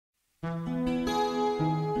I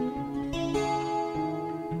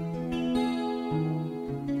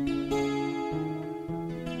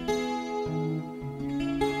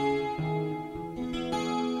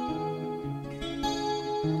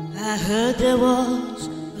heard there was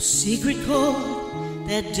a secret chord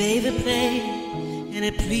that David played, and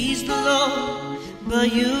it pleased the Lord.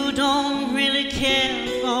 But you don't really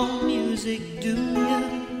care for music, do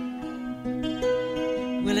you?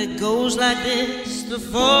 Well, it goes like this: the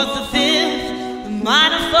fourth, the fifth, the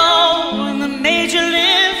minor fall, and the major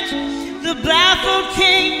lift. The baffled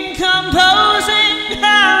king composing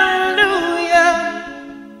hallelujah,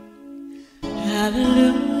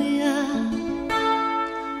 hallelujah.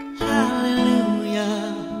 Hallelujah,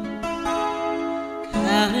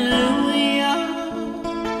 hallelujah.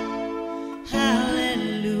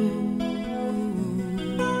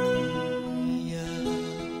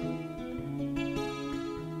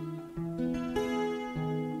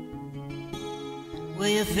 Well,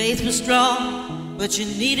 your faith was strong, but you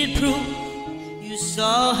needed proof. You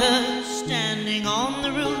saw her standing on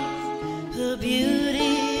the roof. Her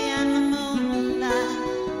beauty and the moonlight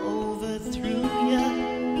overthrew you.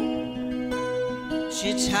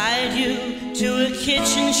 She tied you to a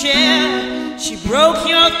kitchen chair. She broke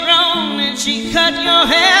your throne and she cut your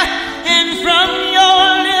hair, and from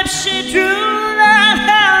your lips she drew that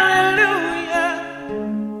hallelujah,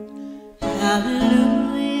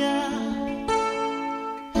 hallelujah,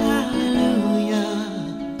 hallelujah,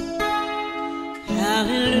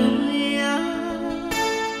 hallelujah,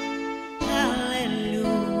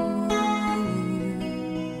 hallelujah.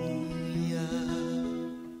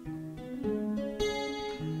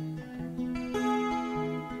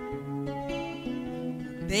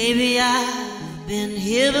 Baby, I've been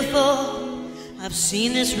here before. I've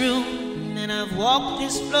seen this room and I've walked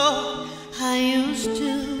this floor. I used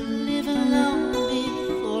to live alone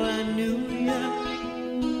before I knew you.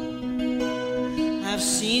 I've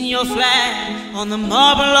seen your flag on the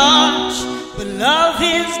marble arch, but love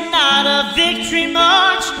is not a victory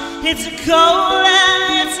march. It's a cold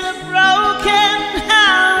and it's a broken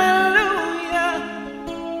hallelujah,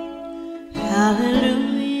 hallelujah.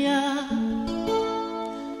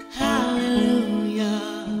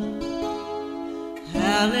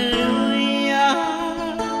 Hallelujah, hallelujah.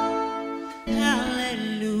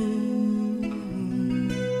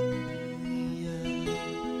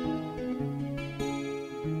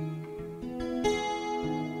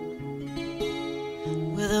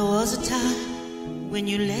 Well, there was a time when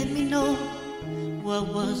you let me know what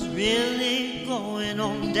was really going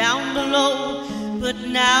on down below, but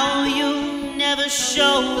now you never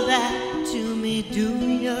show that to me, do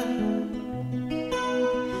you?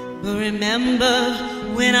 But remember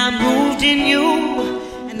when I moved in you,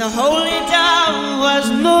 and the holy dove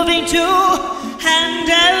was moving too, and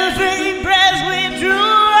every breath we drew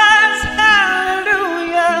was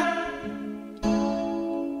hallelujah,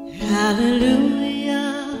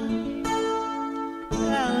 hallelujah,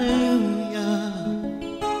 hallelujah,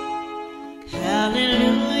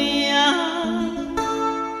 hallelujah,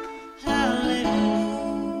 hallelujah.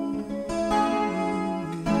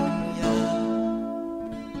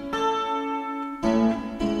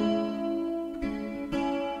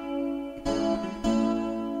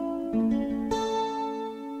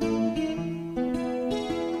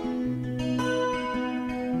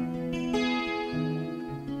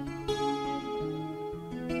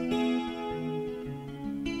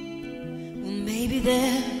 Maybe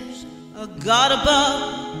there's a God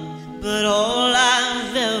above, but all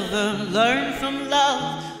I've ever learned from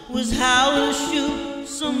love was how to shoot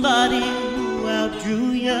somebody who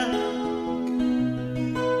outdrew you.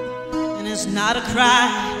 And it's not a cry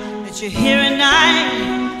that you hear at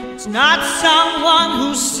night, it's not someone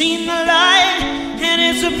who's seen the light, and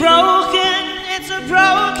it's a broken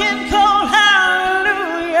cold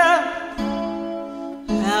hallelujah,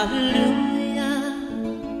 hallelujah.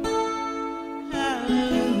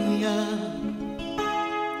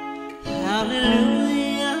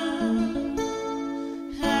 Hallelujah,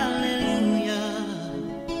 hallelujah,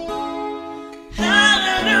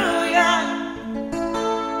 hallelujah,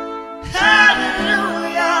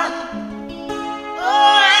 hallelujah,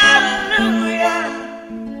 oh hallelujah,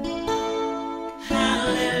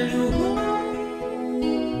 hallelujah.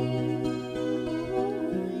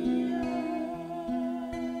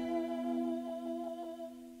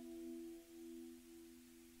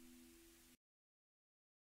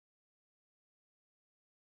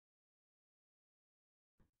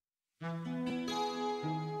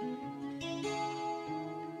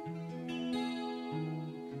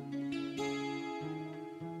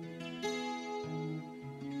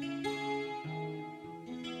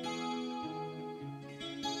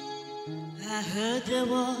 I heard there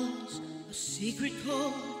was a secret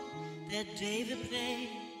chord that David played,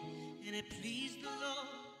 and it pleased the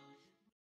Lord.